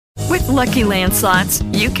Lucky Land Slots,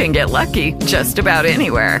 you can get lucky just about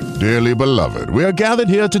anywhere. Dearly beloved, we are gathered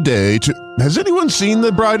here today to... Has anyone seen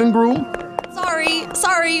the bride and groom?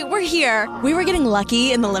 Sorry, we're here. We were getting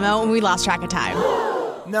lucky in the limo and we lost track of time.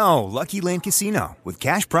 No, Lucky Land Casino, with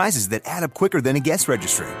cash prizes that add up quicker than a guest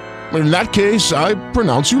registry. In that case, I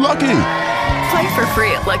pronounce you lucky. Play for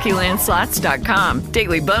free at LuckyLandSlots.com.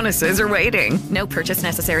 Daily bonuses are waiting. No purchase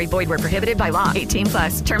necessary. Void where prohibited by law.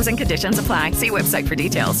 18+. Terms and conditions apply. See website for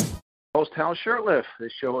details. Host Hal Shurtleff.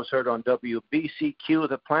 This show is heard on WBCQ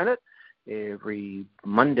The Planet every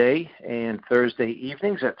Monday and Thursday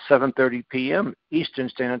evenings at 7:30 p.m. Eastern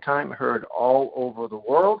Standard Time, heard all over the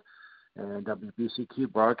world. And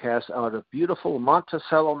WBCQ broadcasts out of beautiful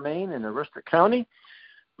Monticello, Maine in Aroostook County.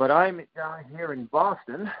 But I'm down here in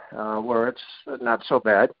Boston, where it's not so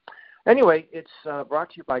bad. Anyway, it's brought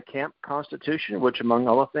to you by Camp Constitution, which, among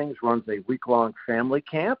other things, runs a week-long family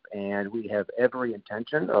camp. And we have every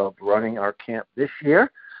intention of running our camp this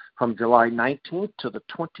year from July 19th to the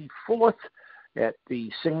 24th at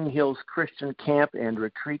the Singing Hills Christian Camp and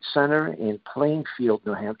Retreat Center in Plainfield,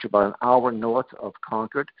 New Hampshire, about an hour north of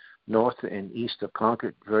Concord, north and east of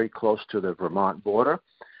Concord, very close to the Vermont border,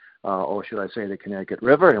 or should I say the Connecticut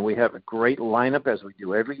River. And we have a great lineup, as we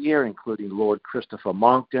do every year, including Lord Christopher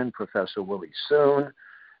Monckton, Professor Willie Soon,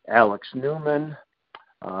 Alex Newman,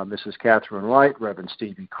 Mrs. Catherine Wright, Reverend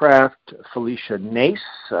Stevie Kraft, Felicia Nace,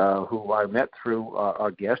 who I met through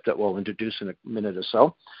our guest that we'll introduce in a minute or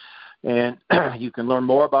so. And you can learn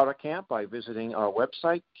more about our camp by visiting our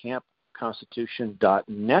website,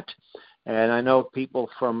 campconstitution.net. And I know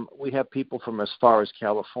we have people from as far as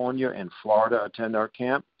California and Florida attend our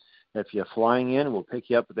camp. If you're flying in, we'll pick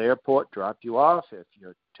you up at the airport, drop you off. If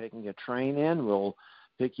you're taking a train in, we'll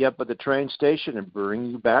pick you up at the train station and bring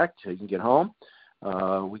you back so you can get home.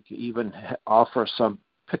 We could even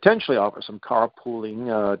potentially offer some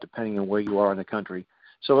carpooling, depending on where you are in the country.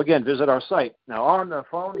 So, again, visit our site. Now, on the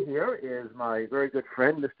phone here is my very good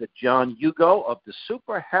friend, Mr. John Hugo of the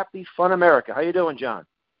Super Happy Fun America. How you doing, John?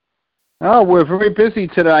 Oh, we're very busy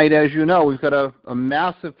tonight, as you know. We've got a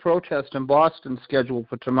massive protest in Boston scheduled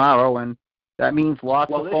for tomorrow, and that means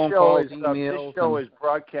lots of phone calls, emails. This show is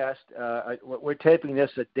broadcast. We're taping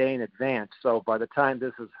this a day in advance, so by the time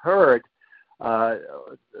this is heard,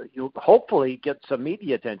 you'll hopefully get some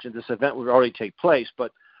media attention. This event will already take place.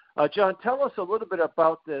 But, John, tell us a little bit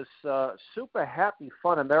about this Super Happy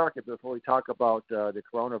Fun America before we talk about the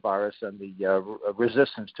coronavirus and the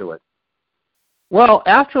resistance to it. Well,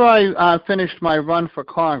 after I finished my run for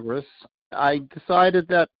Congress, I decided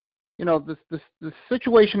that, the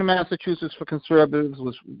situation in Massachusetts for conservatives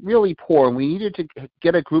was really poor, and we needed to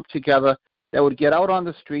get a group together that would get out on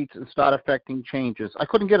the streets and start affecting changes. I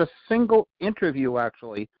couldn't get a single interview,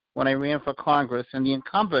 actually, when I ran for Congress, and the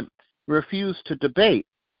incumbent refused to debate.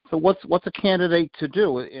 So what's a candidate to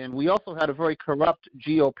do? And we also had a very corrupt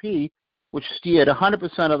GOP, which steered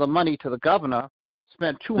 100% of the money to the governor,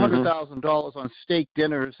 spent $200,000 on steak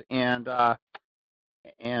dinners and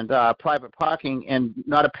private parking, and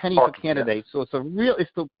not a penny for candidates. So it's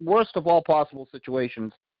the worst of all possible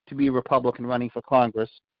situations to be a Republican running for Congress,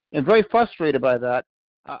 and very frustrated by that.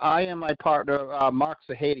 I and my partner, Mark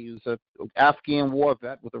Sahady, who's an Afghan war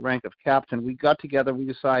vet with the rank of captain, we got together, we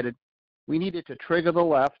decided we needed to trigger the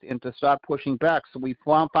left and to start pushing back. So we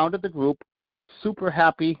founded the group Super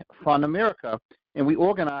Happy Fun America, and we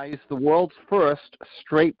organized the world's first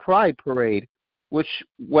straight pride parade, which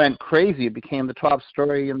went crazy. It became the top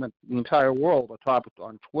story in the entire world, top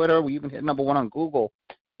on Twitter. We even hit number one on Google.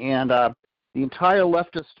 And the entire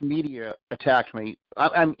leftist media attacked me.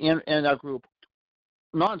 I'm in our group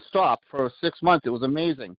nonstop for 6 months. It was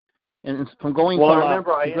amazing. And from going to a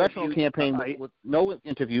congressional campaign with no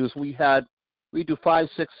interviews, we do 5,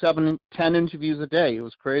 6, 7, 10 interviews a day. It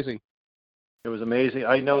was crazy. It was amazing.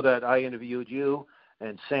 I know that I interviewed you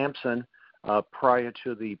and Samson prior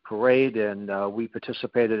to the parade, and we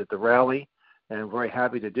participated at the rally, and very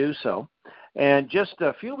happy to do so. And just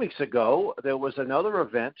a few weeks ago, there was another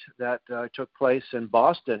event that took place in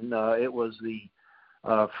Boston. It was the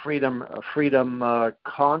Freedom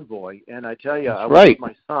Convoy, and I tell you, I was with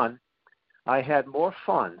my son. I had more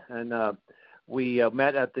fun, and we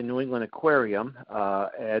met at the New England Aquarium,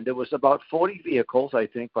 and there was about 40 vehicles, I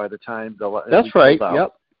think, by the time That's right,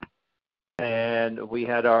 yep. And we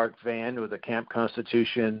had our van with the Camp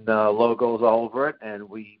Constitution logos all over it, and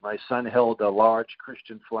my son held a large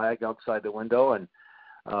Christian flag outside the window, and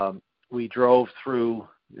we drove through,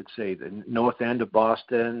 let's say, the north end of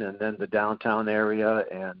Boston, and then the downtown area,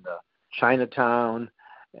 and Chinatown,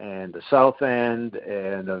 and the south end,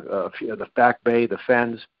 and the Back Bay, the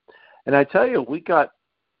Fens. And I tell you, we got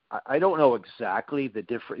I don't know exactly the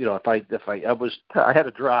different. I had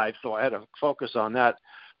to drive, so I had to focus on that.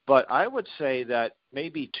 But I would say that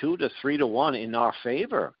maybe 2 to 3 to 1 in our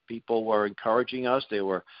favor. People were encouraging us. They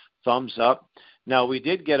were thumbs up. Now, we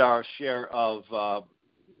did get our share of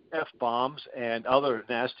F-bombs and other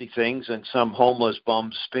nasty things, and some homeless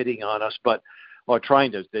bums spitting on us, or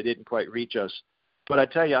trying to. They didn't quite reach us. But I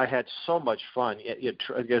tell you, I had so much fun.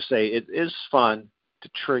 I guess it is fun to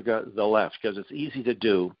trigger the left because it's easy to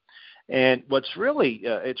do. And what's really,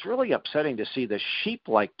 it's really upsetting to see the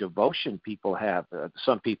sheep-like devotion people have,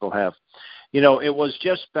 some people have. It was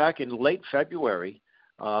just back in late February,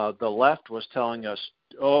 the left was telling us,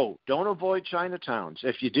 don't avoid Chinatowns.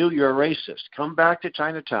 If you do, you're a racist. Come back to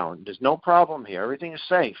Chinatown. There's no problem here. Everything is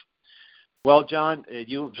safe. Well, John,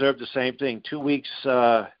 you observed the same thing. 2 weeks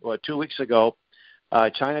ago,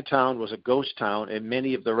 Chinatown was a ghost town, and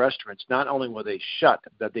many of the restaurants, not only were they shut,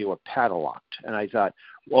 but they were padlocked. And I thought,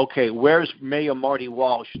 okay, where's Mayor Marty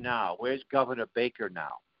Walsh now? Where's Governor Baker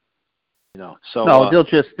now? So no, they'll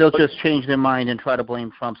just change their mind and try to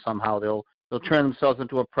blame Trump somehow. They'll turn themselves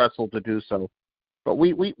into a pretzel to do so. But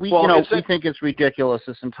we think it's ridiculous,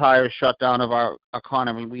 this entire shutdown of our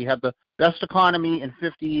economy. We had the best economy in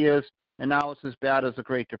 50 years, and now it's as bad as the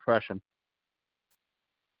Great Depression.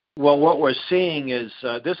 Well, what we're seeing is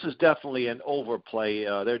this is definitely an overplay.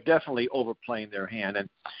 They're definitely overplaying their hand. And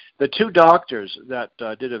the 2 doctors that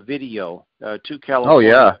did a video, 2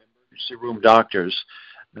 California emergency room doctors,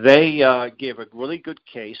 they gave a really good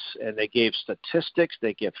case, and they gave statistics,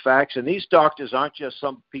 they give facts. And these doctors aren't just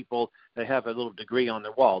some people that have a little degree on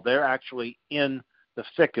their wall. They're actually in the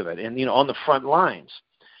thick of it and, on the front lines.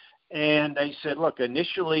 And they said, look,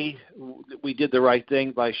 initially we did the right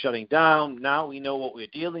thing by shutting down. Now we know what we're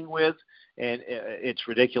dealing with, and it's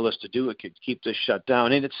ridiculous to do it, to keep this shut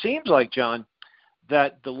down. And it seems like, John,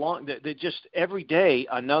 that that just every day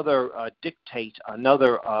another dictate,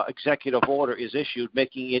 another executive order is issued,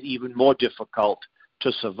 making it even more difficult to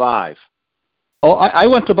survive. Oh, I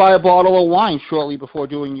went to buy a bottle of wine shortly before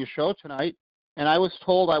doing your show tonight, and I was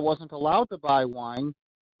told I wasn't allowed to buy wine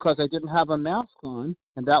because I didn't have a mask on,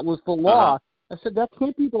 and that was the law. I said, that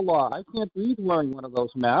can't be the law. I can't breathe wearing one of those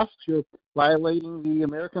masks. You're violating the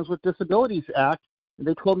Americans with Disabilities Act, and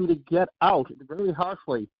they told me to get out very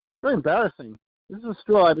harshly. Very embarrassing. This is a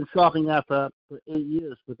store I've been shopping at for 8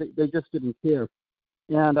 years, but they just didn't care.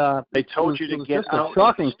 And they told you to get out. It was just a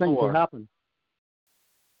shocking thing to happen.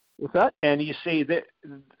 What's that? And you see, this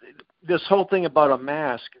whole thing about a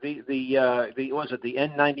mask, the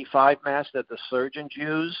N95 mask that the surgeons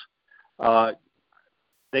use,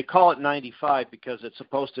 they call it 95 because it's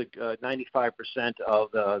supposed to 95%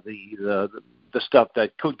 of the stuff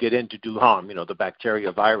that could get in to do harm, the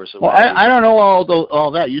bacteria, virus. Well, I don't know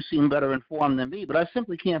all that. You seem better informed than me, but I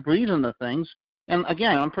simply can't breathe in the things. And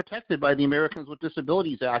again, I'm protected by the Americans with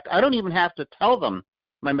Disabilities Act. I don't even have to tell them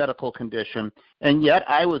my medical condition, and yet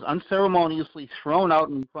I was unceremoniously thrown out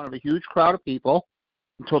in front of a huge crowd of people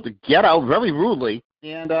and told to get out very rudely,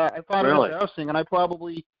 and I found it embarrassing, and I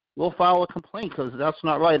probably will file a complaint because that's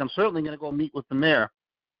not right. I'm certainly going to go meet with the mayor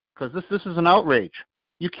because this is an outrage.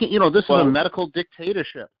 You can't, this is a medical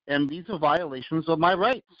dictatorship, and these are violations of my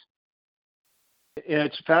rights.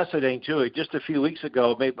 It's fascinating, too. Just a few weeks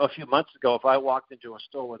ago, maybe a few months ago, if I walked into a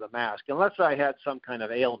store with a mask, unless I had some kind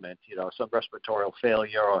of ailment, some respiratory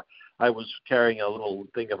failure, or I was carrying a little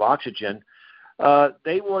thing of oxygen,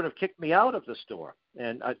 they would have kicked me out of the store.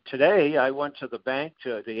 And today I went to the bank,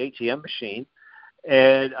 to the ATM machine,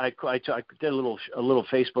 and I did a little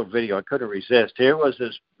Facebook video. I couldn't resist. Here was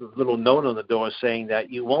this little note on the door saying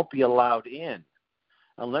that you won't be allowed in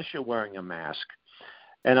unless you're wearing a mask.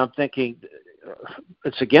 And I'm thinking,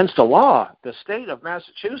 it's against the law. The state of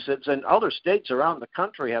Massachusetts and other states around the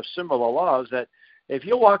country have similar laws that if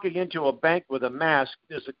you're walking into a bank with a mask,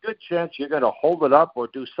 there's a good chance you're going to hold it up or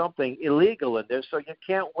do something illegal in there, so you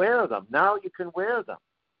can't wear them. Now you can wear them.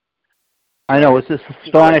 I know. It's just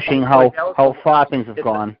astonishing how far things have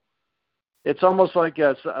gone. It's almost like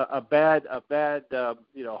a bad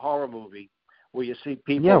horror movie where you see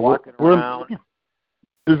people walking around.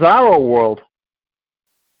 Bizarro world.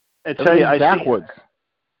 I tell you, backwards.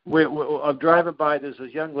 I'm driving by. There's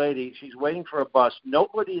this young lady. She's waiting for a bus.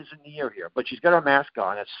 Nobody is near here, but she's got her mask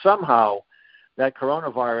on. And somehow that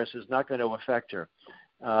coronavirus is not going to affect her.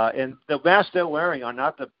 And the masks they're wearing are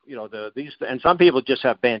not these. And some people just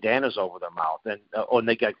have bandanas over their mouth, and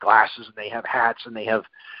they got glasses, and they have hats, and they have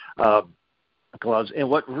gloves. And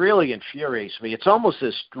what really infuriates me, it's almost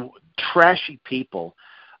this trashy people.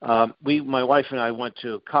 My wife and I went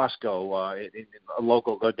to Costco, in a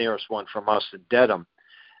local, the nearest one from us in Dedham,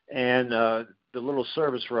 and the little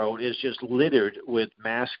service road is just littered with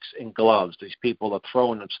masks and gloves. These people are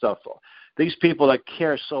throwing them stuff. These people that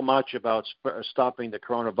care so much about stopping the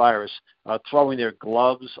coronavirus are throwing their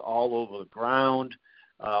gloves all over the ground,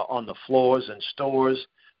 on the floors in stores.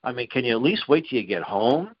 I mean, can you at least wait till you get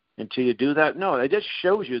home until you do that? No, it just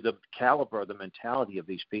shows you the caliber, the mentality of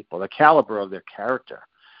these people, the caliber of their character.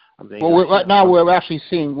 I mean, well, right now we're actually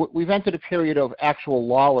seeing, we've entered a period of actual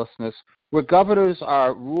lawlessness where governors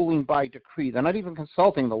are ruling by decree. They're not even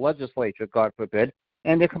consulting the legislature, God forbid,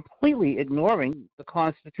 and they're completely ignoring the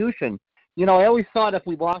Constitution. You know, I always thought if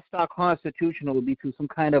we lost our Constitution, it would be through some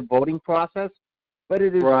kind of voting process, but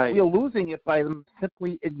it is we're losing it by them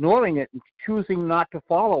simply ignoring it and choosing not to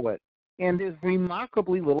follow it. And there's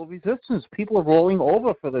remarkably little resistance. People are rolling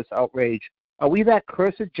over for this outrage. Are we that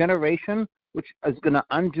cursed generation which is going to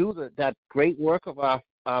undo that great work of our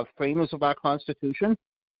framers of our Constitution?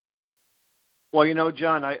 Well, you know,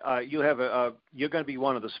 John, you're going to be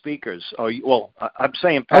one of the speakers. I'm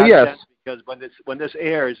saying past tense because when this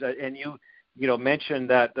airs, and you mentioned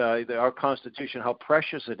that our Constitution, how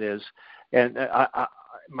precious it is, and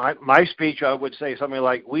my speech, I would say something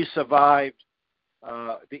like, "We survived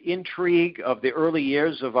the intrigue of the early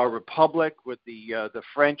years of our republic with the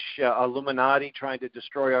French Illuminati trying to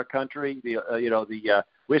destroy our country. The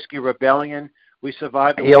Whiskey Rebellion. We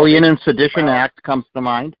survived the Alien and Sedition Act comes to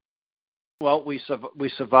mind. Well, we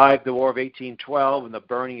survived the War of 1812 and the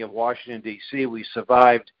burning of Washington, D.C. We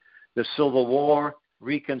survived the Civil War,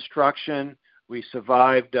 Reconstruction. We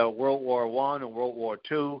survived World War I and World War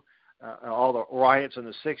II, all the riots in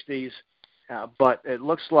the 60s. But it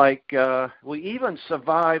looks like we even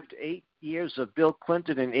survived 8 years of Bill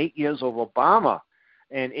Clinton and 8 years of Obama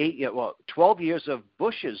and 12 years of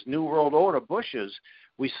Bush's New World Order Bush's.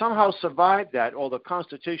 We somehow survived that. The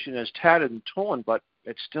Constitution is tattered and torn, but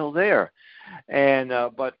it's still there. And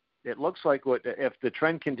but it looks like if the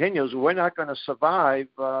trend continues, we're not going to survive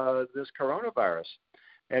this coronavirus.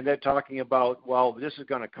 And they're talking about, well, this is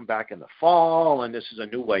going to come back in the fall, and this is a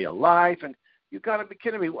new way of life. And you've got to be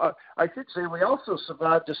kidding me. I should say we also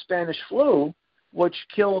survived the Spanish flu, which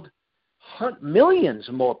killed millions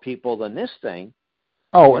more people than this thing.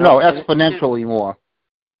 Oh, no, exponentially more.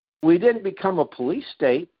 We didn't become a police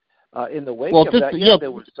state in the wake of that. Yeah,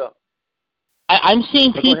 there was some. I'm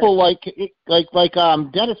seeing people like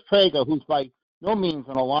Dennis Prager, who's by no means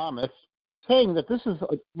an alarmist, saying that this is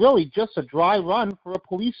really just a dry run for a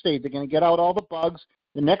police state. They're going to get out all the bugs.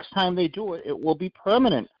 The next time they do it, it will be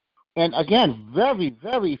permanent. And again, very,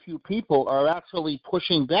 very few people are actually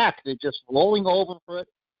pushing back. They're just rolling over for it.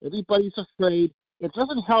 Everybody's afraid. It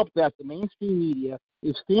doesn't help that the mainstream media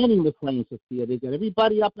is fanning the flames of fear. They get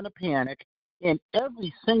everybody up in a panic, and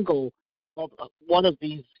every single one of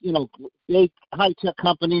these, big high-tech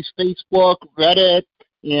companies, Facebook, Reddit,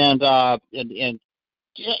 and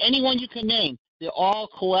anyone you can name, they're all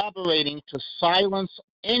collaborating to silence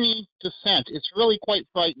any dissent. It's really quite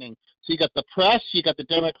frightening. So you got the press, you got the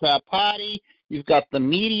Democrat Party, you've got the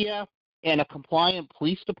media, and a compliant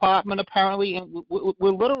police department, apparently, and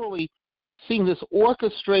we're literally seeing this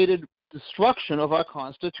orchestrated destruction of our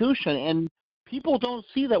Constitution, and people don't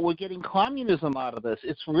see that we're getting communism out of this.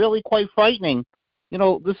 It's really quite frightening.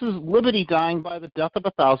 This is liberty dying by the death of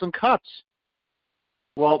 1,000 cuts.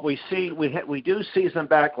 Well, we do see some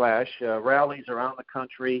backlash, rallies around the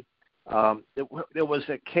country. There was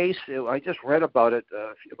a case, I just read about it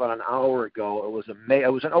about an hour ago.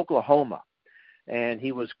 It was in Oklahoma, and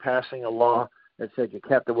he was passing a law that said you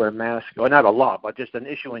have to wear a mask, or not a law, but just an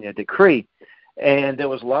issuing a decree. And there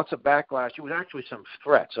was lots of backlash. There was actually some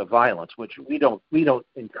threats of violence, which we don't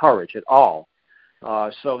encourage at all.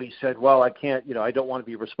 So he said, well, I can't, I don't want to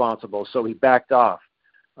be responsible. So he backed off.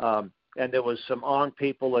 And there was some armed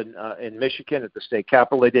people in Michigan at the state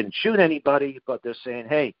capitol. They didn't shoot anybody, but they're saying,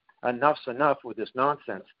 hey, enough's enough with this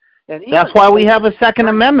nonsense. And that's why we have a Second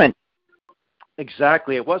Amendment.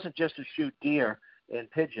 Exactly. It wasn't just to shoot deer and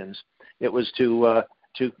pigeons. It was to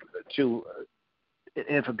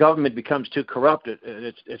if a government becomes too corrupt,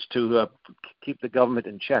 it's to keep the government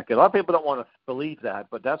in check. A lot of people don't want to believe that,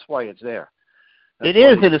 but that's why it's there. It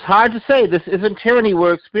is. It is hard to say. This isn't tyranny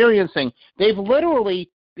we're experiencing. They've literally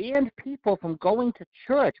banned people from going to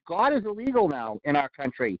church. God is illegal now in our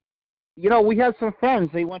country. We have some friends.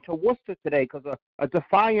 They went to Worcester today because a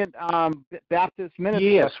defiant Baptist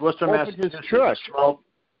minister opened his church.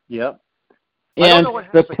 Yep. And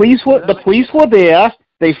the police were there.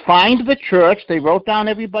 They fined the church. They wrote down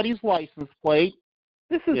everybody's license plate.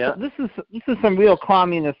 This is some real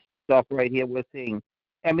communist stuff right here we're seeing.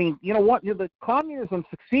 I mean, you know what? The communism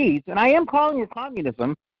succeeds, and I am calling it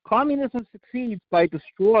communism. Communism succeeds by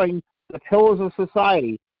destroying the pillars of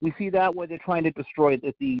society. We see that where they're trying to destroy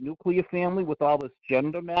the nuclear family with all this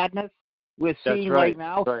gender madness. We're seeing right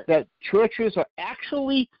now that churches are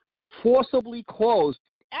actually forcibly closed,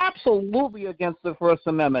 absolutely against the First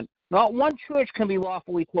Amendment. Not one church can be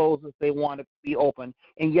lawfully closed if they want to be open,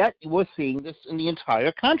 and yet we're seeing this in the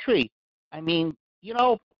entire country. I mean,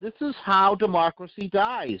 this is how democracy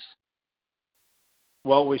dies.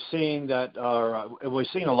 Well, we're seeing that we're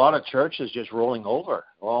seeing a lot of churches just rolling over.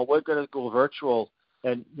 Well, we're going to go virtual,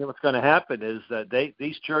 and what's going to happen is that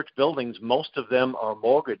these church buildings, most of them are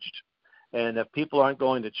mortgaged, and if people aren't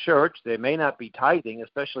going to church, they may not be tithing,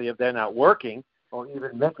 especially if they're not working or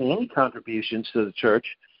even making any contributions to the church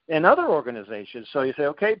and other organizations. So you say,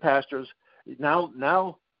 okay, pastors,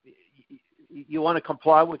 now you want to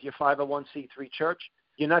comply with your 501c3 church?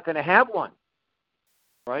 You're not going to have one,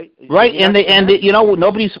 right? Right,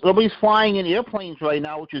 nobody's flying in airplanes right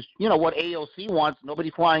now, which is what AOC wants.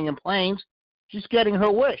 Nobody flying in planes. She's getting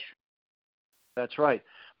her wish. That's right.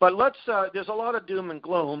 But there's a lot of doom and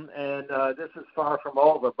gloom, and this is far from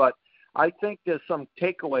over. But I think there's some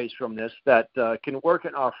takeaways from this that can work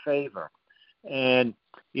in our favor. And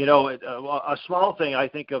a small thing I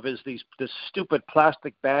think of is this stupid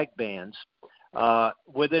plastic bag bans.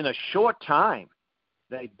 Within a short time,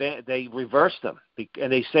 they reverse them,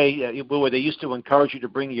 and they say where they used to encourage you to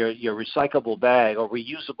bring your recyclable bag or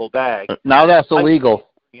reusable bag. Now that's illegal.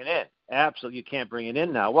 Bring it in. Absolutely, you can't bring it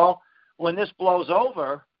in now. Well, when this blows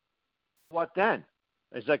over, what then?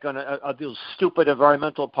 Is that going to are those stupid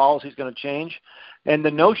environmental policies going to change? And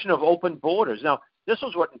the notion of open borders. Now, this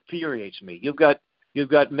is what infuriates me. You've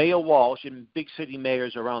got Mayor Walsh and big city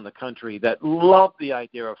mayors around the country that love the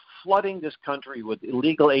idea of flooding this country with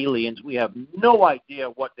illegal aliens. We have no idea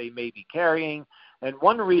what they may be carrying. And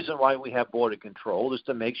one reason why we have border control is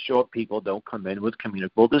to make sure people don't come in with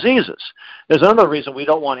communicable diseases. There's another reason we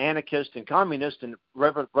don't want anarchists and communists and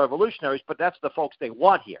revolutionaries, but that's the folks they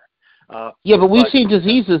want here. But we've seen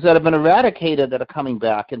diseases that have been eradicated that are coming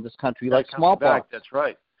back in this country, like smallpox. That's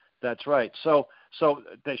right. So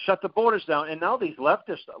they shut the borders down, and now these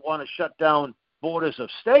leftists want to shut down borders of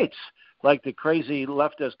states, like the crazy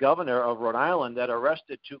leftist governor of Rhode Island that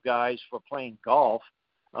arrested two guys for playing golf,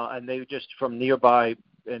 and they were just from nearby,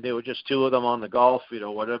 and they were just two of them on the golf,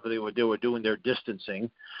 whatever they were doing their distancing,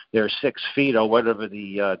 their 6 feet or whatever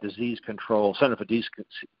the Center for Disease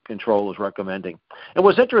Control is recommending. It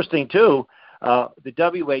was interesting too. The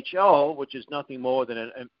WHO, which is nothing more than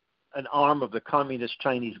an arm of the communist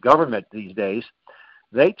Chinese government these days,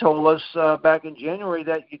 they told us back in January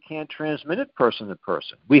that you can't transmit it person to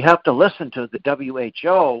person. We have to listen to the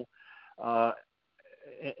WHO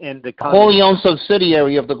and the wholly owned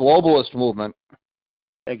subsidiary of the globalist movement.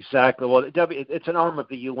 Exactly. Well, it's an arm of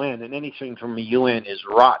the UN, and anything from the UN is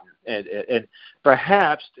rotten. And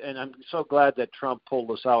perhaps, and I'm so glad that Trump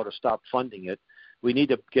pulled us out or stopped funding it. We need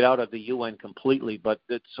to get out of the UN completely.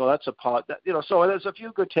 So that's a part. So there's a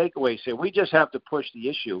few good takeaways here. We just have to push the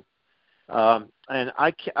issue. And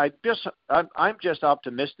I'm just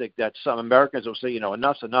optimistic that some Americans will say,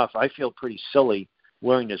 enough's enough. I feel pretty silly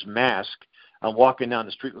wearing this mask. I'm walking down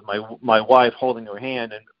the street with my wife holding her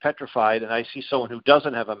hand and petrified, and I see someone who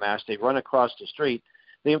doesn't have a mask. They run across the street.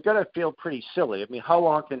 They've got to feel pretty silly. I mean, how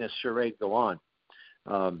long can this charade go on?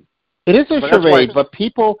 It is a charade, but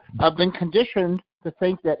people have been conditioned to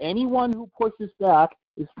think that anyone who pushes back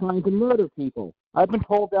is trying to murder people. I've been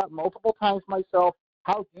told that multiple times myself.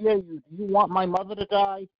 How dare you? Do you want my mother to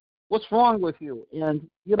die? What's wrong with you? And,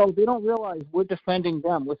 they don't realize we're defending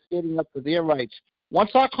them. We're standing up for their rights.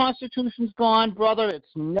 Once our Constitution's gone, brother, it's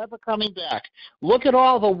never coming back. Look at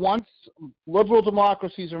all the once liberal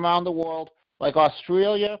democracies around the world, like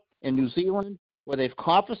Australia and New Zealand, where they've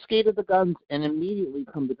confiscated the guns and immediately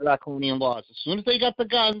come to draconian laws. As soon as they got the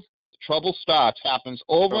guns, the trouble starts. Happens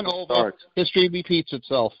over and over. History repeats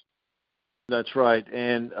itself. That's right.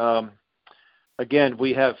 And, again,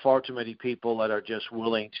 we have far too many people that are just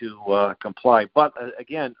willing to comply. But,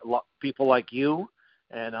 again, people like you,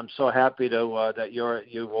 and I'm so happy that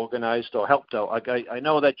you organized or helped out. Like I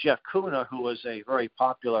know that Jeff Kuna, who was a very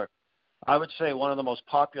popular, I would say one of the most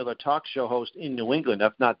popular talk show hosts in New England,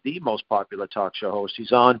 if not the most popular talk show host.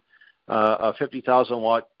 He's on a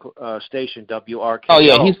 50,000-watt station, WRKO. Oh,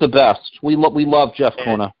 yeah, he's the best. We love Jeff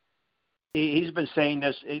Kuna. He's been saying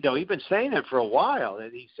this, he's been saying it for a while.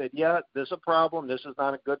 And he said, yeah, there's a problem. This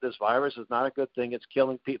virus is not a good thing. It's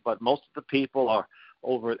killing people. But most of the people are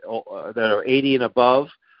that are 80 and above,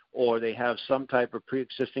 or they have some type of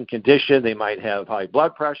pre-existing condition. They might have high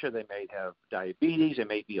blood pressure. They may have diabetes. They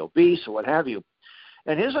may be obese or what have you.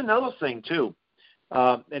 And here's another thing, too.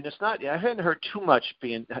 And it's not, I hadn't heard too much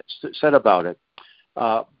being said about it.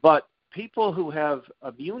 But people who have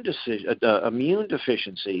immune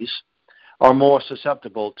deficiencies are more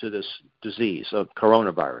susceptible to this disease of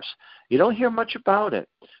coronavirus. You don't hear much about it,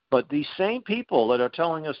 but these same people that are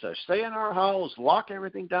telling us to stay in our house, lock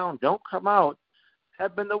everything down, don't come out,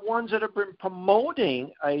 have been the ones that have been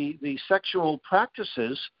promoting the sexual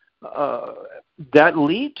practices that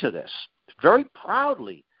lead to this, very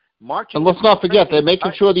proudly marching. And let's not forget, they're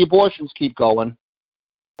making sure the abortions keep going.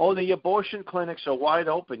 Oh, the abortion clinics are wide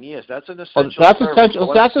open. Yes, that's an essential service.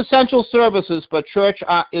 That's essential services, but church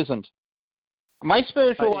isn't. My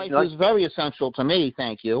spiritual life is very essential to me,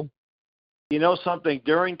 thank you. You know something,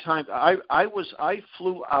 during time, I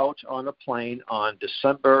flew out on a plane on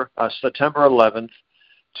September 11th,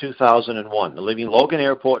 2001, leaving Logan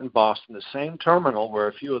Airport in Boston, the same terminal where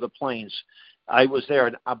a few of the planes, I was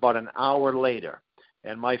there about an hour later.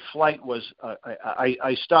 And my flight was,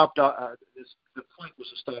 I stopped, the flight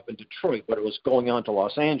was a stop in Detroit, but it was going on to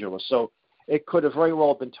Los Angeles. So it could have very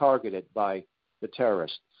well been targeted by the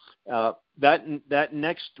terrorists. That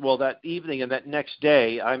evening and that next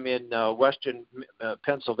day, I'm in western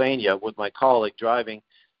Pennsylvania with my colleague driving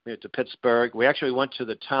to Pittsburgh. We actually went to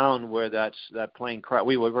the town where that plane crashed.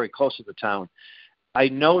 We were very close to the town. I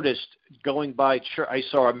noticed going by church, I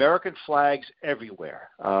saw American flags everywhere.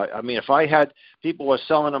 If I had, people were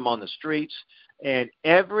selling them on the streets, and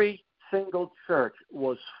every single church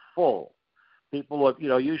was full. People,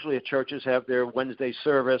 usually churches have their Wednesday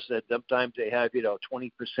service. At sometimes they have,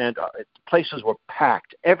 20%. Places were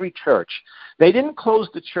packed. Every church. They didn't close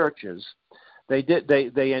the churches. They did.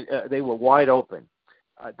 They were wide open.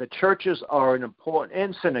 The churches are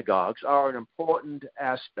and synagogues are an important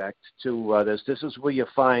aspect to this. This is where you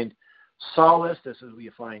find solace. This is where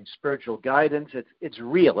you find spiritual guidance. It's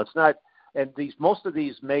real. It's not. And most of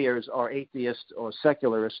these mayors are atheists or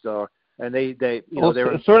secularists, and they're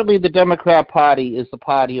certainly the Democrat Party is the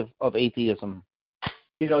party of atheism.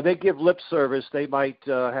 They give lip service. They might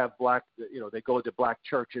have black. They go to black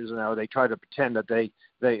churches and they try to pretend that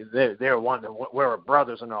they're one. We're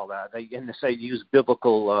brothers and all that. They use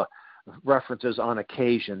biblical references on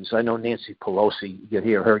occasions. I know Nancy Pelosi. You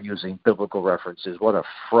hear her using biblical references. What a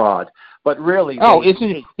fraud! But really,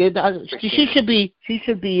 she should be.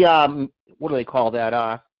 What do they call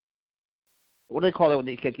that? What do they call it when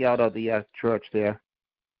they kick you out of the church there?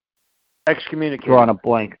 Excommunicated. Drawing a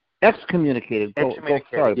blank. Excommunicated.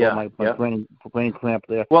 Sorry about my brain cramp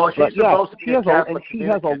there. Well, she's supposed to be a Catholic. She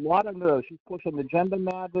has a lot of nerve. She's pushing the gender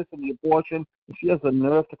madness and the abortion, and she has the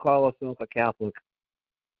nerve to call herself a Catholic.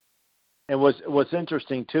 And what's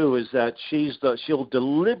interesting too is that she'll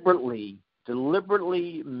deliberately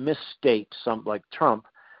misstate something like Trump,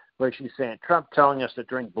 where she's saying Trump telling us to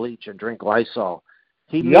drink bleach and drink Lysol.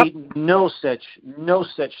 He made no such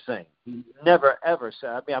thing. He never ever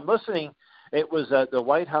said. I'm listening. It was at the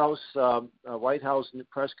White House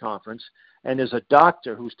press conference, and there's a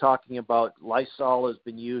doctor who's talking about Lysol has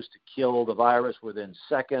been used to kill the virus within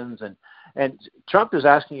seconds, and Trump is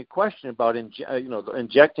asking a question about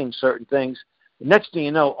injecting certain things. Next thing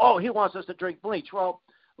you know, he wants us to drink bleach. Well,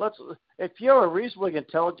 if you're an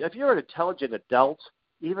intelligent adult,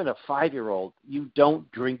 even a 5-year-old, you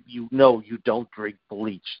don't drink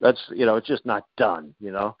bleach. That's it's just not done.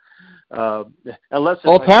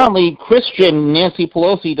 Apparently, Christian Nancy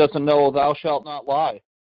Pelosi doesn't know "Thou shalt not lie."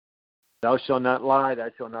 Thou shalt not lie.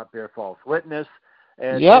 Thou shalt not bear false witness.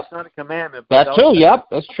 And it's not a commandment. But that's true.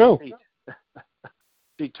 That's true.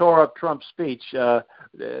 She tore up Trump's speech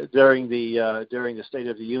during the State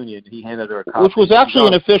of the Union. He handed her a copy, which was actually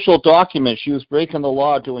an official document. She was breaking the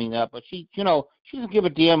law doing that, but she doesn't give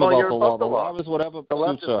a damn about the law. The law is whatever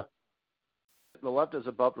suits her. The left is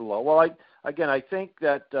above the law. Well, I think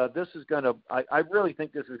that this is going to. I really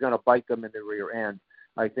think this is going to bite them in the rear end.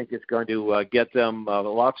 I think it's going to get them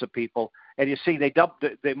lots of people. And you see,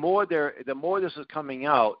 the more this is coming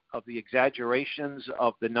out of the exaggerations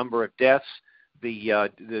of the number of deaths, the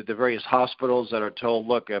various hospitals that are told,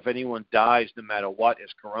 look, if anyone dies, no matter what,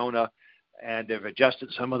 it's corona, and they've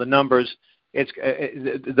adjusted some of the numbers.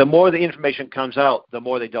 The more the information comes out, the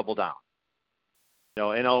more they double down.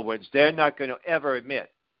 In other words, they're not going to ever admit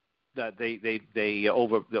that they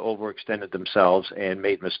overextended themselves and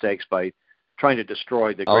made mistakes by trying to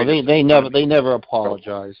destroy the. They never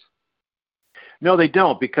apologize. No, they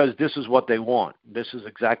don't, because this is what they want. This is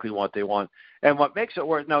exactly what they want. And what makes it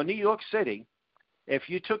worse now, New York City. If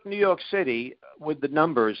you took New York City with the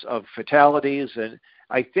numbers of fatalities, and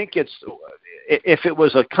I think if it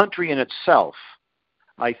was a country in itself,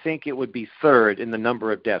 I think it would be third in the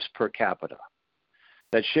number of deaths per capita.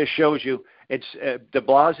 That just shows you it's de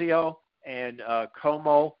Blasio and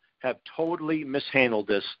Cuomo have totally mishandled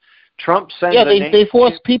this, Trump sends they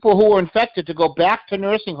force people who are infected to go back to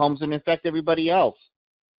nursing homes and infect everybody else.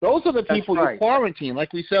 Those are the people you quarantine.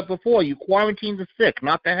 Like we said before, you quarantine the sick,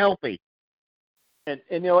 not the healthy. And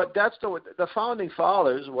you know what? That's the founding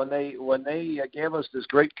fathers, when they gave us this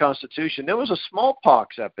great Constitution, there was a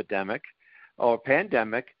smallpox epidemic or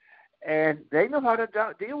pandemic, and they know how to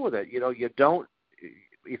deal with it. You know, you don't.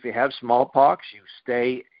 If you have smallpox,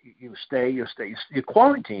 you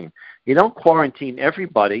quarantine. You don't quarantine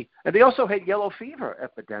everybody. And they also had yellow fever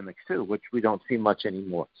epidemics too, which we don't see much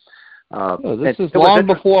anymore. This is long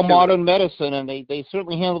before modern medicine, and they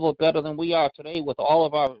certainly handle it better than we are today with all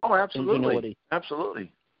of our ingenuity.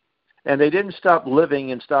 Absolutely. And they didn't stop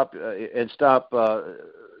living and stop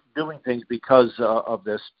doing things because of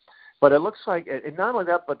this. But it looks like, and not only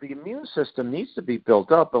that, but the immune system needs to be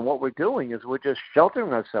built up. And what we're doing is we're just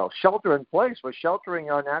sheltering ourselves, shelter in place. We're sheltering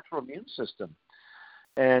our natural immune system.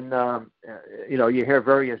 And, you know, you hear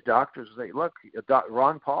various doctors say, look,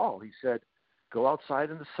 Ron Paul, he said, go outside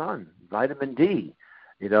in the sun, vitamin D,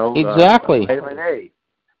 you know. Exactly. Vitamin A,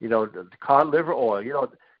 you know, cod liver oil. You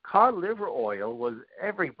know, cod liver oil was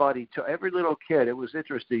every little kid. It was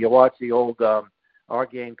interesting. You watch the old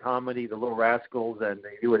Argane comedy, The Little Rascals, and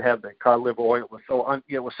you would have the cod liver oil.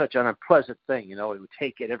 It was such an unpleasant thing. You know, it would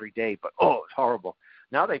take it every day, but it's horrible.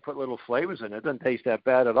 Now they put little flavors in it. It doesn't taste that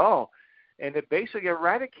bad at all. And it basically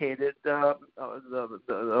eradicated a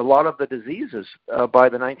lot of the diseases by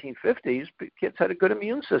the 1950s. Kids had a good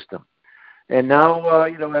immune system. And now,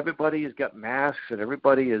 you know, everybody has got masks, and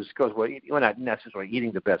everybody is, because we're not necessarily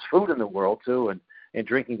eating the best food in the world, too, and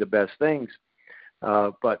drinking the best things.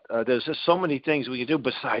 But there's just so many things we can do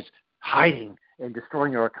besides hiding and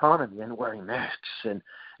destroying our economy and wearing masks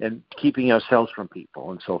and keeping ourselves from people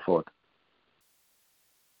and so forth.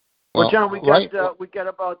 Well, John, we got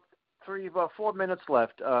about 4 minutes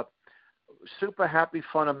left. Super Happy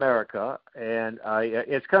Fun America, and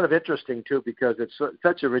it's kind of interesting too because it's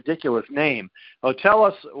such a ridiculous name. Tell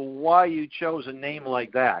us why you chose a name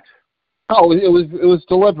like that. Oh, it was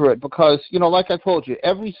deliberate because, you know, like I told you,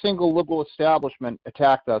 every single liberal establishment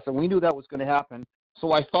attacked us, and we knew that was going to happen.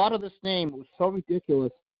 So I thought of this name. It was so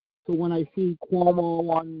ridiculous. So when I see Cuomo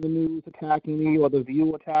on the news attacking me, or The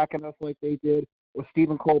View attacking us like they did, or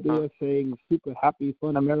Stephen Colbert saying Super Happy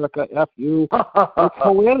Fun America, F you, it's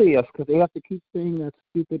hilarious because they have to keep saying that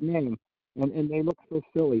stupid name, and they look so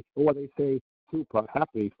silly. Or they say Super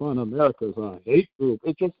Happy Fun America's a hate group.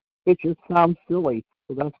 It just sounds silly.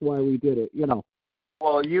 So that's why we did it, you know.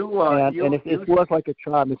 Well, it works like a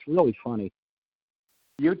charm. It's really funny.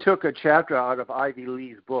 You took a chapter out of Ivy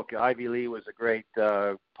Lee's book. Ivy Lee was a great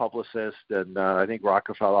publicist, and I think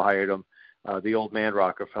Rockefeller hired him, the old man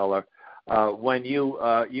Rockefeller. When you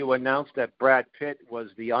announced that Brad Pitt was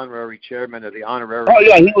the honorary chairman of the honorary... Oh,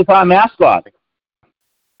 yeah, he was our mascot.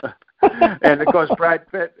 And, of course,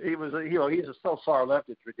 Brad Pitt, he's so far left,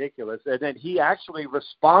 it's ridiculous. And then he actually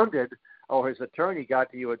responded, or his attorney got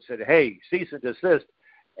to you and said, hey, cease and desist.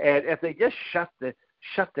 And if they just shut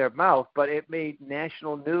their mouth, but it made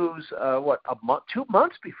national news, 2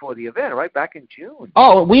 months before the event, right, back in June.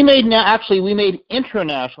 Oh, we made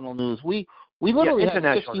international news. We literally had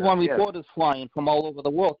 61 reporters flying from all over the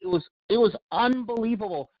world. It was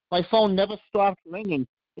unbelievable. My phone never stopped ringing.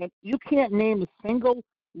 And you can't name a single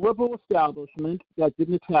liberal establishment that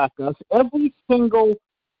didn't attack us. Every single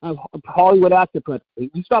Hollywood actor, but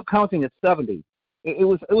we stopped counting at 70. It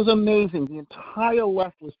was amazing. The entire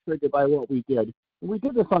left was triggered by what we did. And we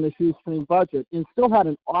did this on a shoestring budget and still had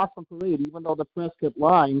an awesome parade, even though the press kept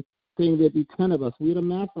lying, saying there'd be 10 of us. We had a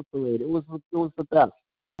massive parade. It was the best.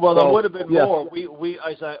 Well, there would have been more. We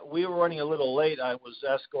were running a little late. I was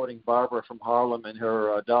escorting Barbara from Harlem and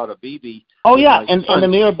her daughter, Bibi. Oh, yeah, and the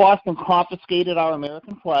mayor of Boston confiscated our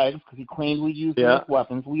American flags because he claimed we used them as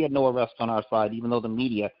weapons. We had no arrest on our side, even though the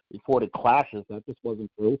media reported clashes. That just wasn't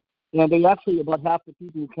true. And they actually, about half the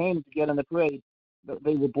people who came to get in the parade,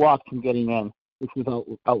 they were blocked from getting in, which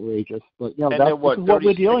was outrageous. But, you know, this is what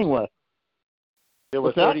we're dealing with. There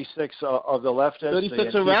were 36 of the leftists.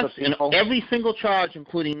 36 arrests, and every single charge,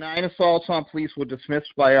 including 9 assaults on police, were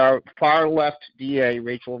dismissed by our far-left DA,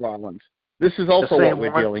 Rachel Rollins. This is also what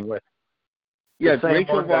we're dealing with. Yeah,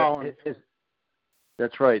 Rachel Rollins.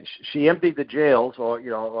 That's right. She emptied the jails,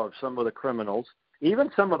 of some of the criminals, even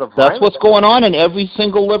some of the violent. That's what's going on in every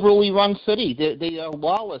single liberally run city. They are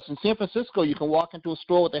lawless. In San Francisco, you can walk into a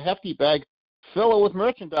store with a hefty bag, fill it with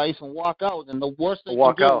merchandise, and walk out. And the worst thing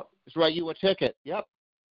you can do is write you a ticket. Yep.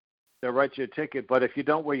 They'll write you a ticket, but if you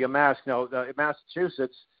don't wear your mask, in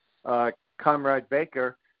Massachusetts, Comrade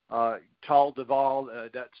Baker, Tall Duvall,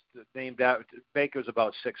 that's named out. Baker's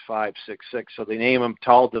about 6'5", 6'6", so they name him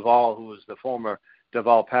Tall Duvall, who was the former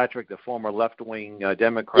Deval Patrick, the former left-wing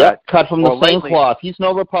Democrat. Yep, cut from the same lately, cloth. He's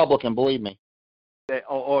no Republican, believe me.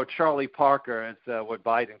 Or Charlie Parker, as what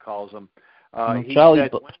Biden calls him.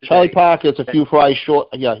 Charlie Parker is a few fries short.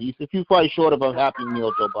 Yeah, he's a few fries short of a Happy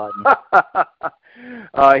Meal, Joe Biden.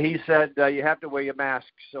 He said you have to wear your masks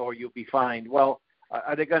or you'll be fined. Well,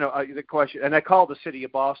 are they going to the question? And I called the city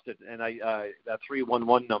of Boston, and that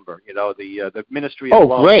 311 number, the Ministry of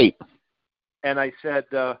Law. Oh, great. And I said,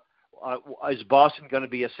 is Boston going to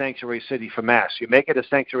be a sanctuary city for masks? You make it a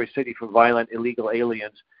sanctuary city for violent, illegal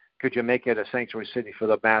aliens. Could you make it a sanctuary city for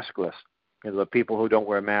the maskless, the people who don't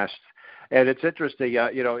wear masks? And it's interesting,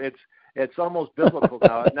 it's almost biblical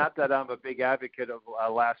now. Not that I'm a big advocate of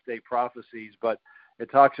last day prophecies, but it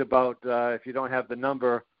talks about if you don't have the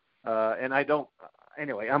number, and I don't.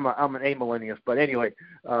 Anyway, I'm an amillennialist, but anyway,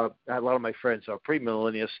 a lot of my friends are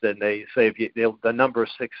premillennialists, and they say the number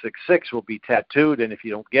 666 will be tattooed, and if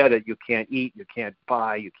you don't get it, you can't eat, you can't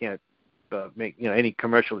buy, you can't make any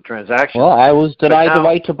commercial transaction. Well, I was denied the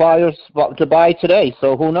right to buy today,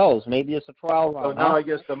 so who knows? Maybe it's a trial run. So now I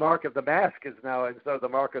guess the mark of the mask is now instead of the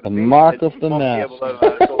mark of the beast. Mark of the mask.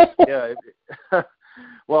 Yeah.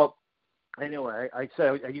 Well. Anyway, I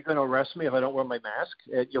said, are you going to arrest me if I don't wear my mask?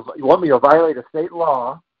 You want me to violate a state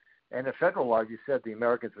law and a federal law? You said the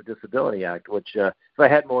Americans with Disability Act, which if I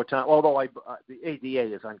had more time, although the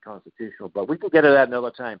ADA is unconstitutional, but we can get to that another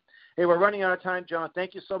time. Hey, we're running out of time, John.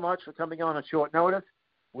 Thank you so much for coming on short notice.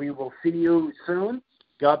 We will see you soon.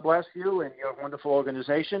 God bless you and your wonderful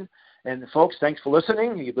organization. And folks, thanks for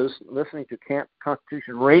listening. You've been listening to Camp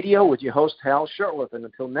Constitution Radio with your host, Hal Shurtleff. And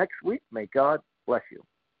until next week, may God bless you.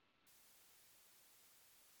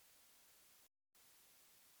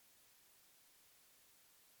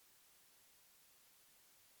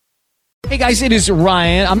 Hey guys, it is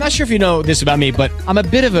Ryan. I'm not sure if you know this about me, but I'm a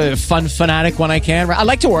bit of a fun fanatic when I can. I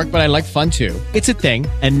like to work, but I like fun too. It's a thing.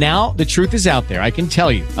 And now the truth is out there. I can tell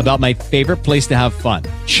you about my favorite place to have fun.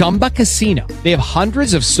 Chumba Casino. They have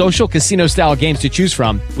hundreds of social casino style games to choose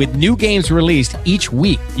from with new games released each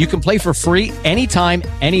week. You can play for free anytime,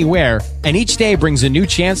 anywhere. And each day brings a new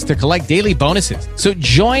chance to collect daily bonuses. So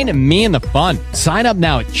join me in the fun. Sign up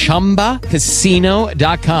now at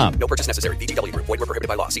ChumbaCasino.com. No purchase necessary. VGW Group. Void where prohibited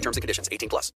by law. See terms and conditions. 18+.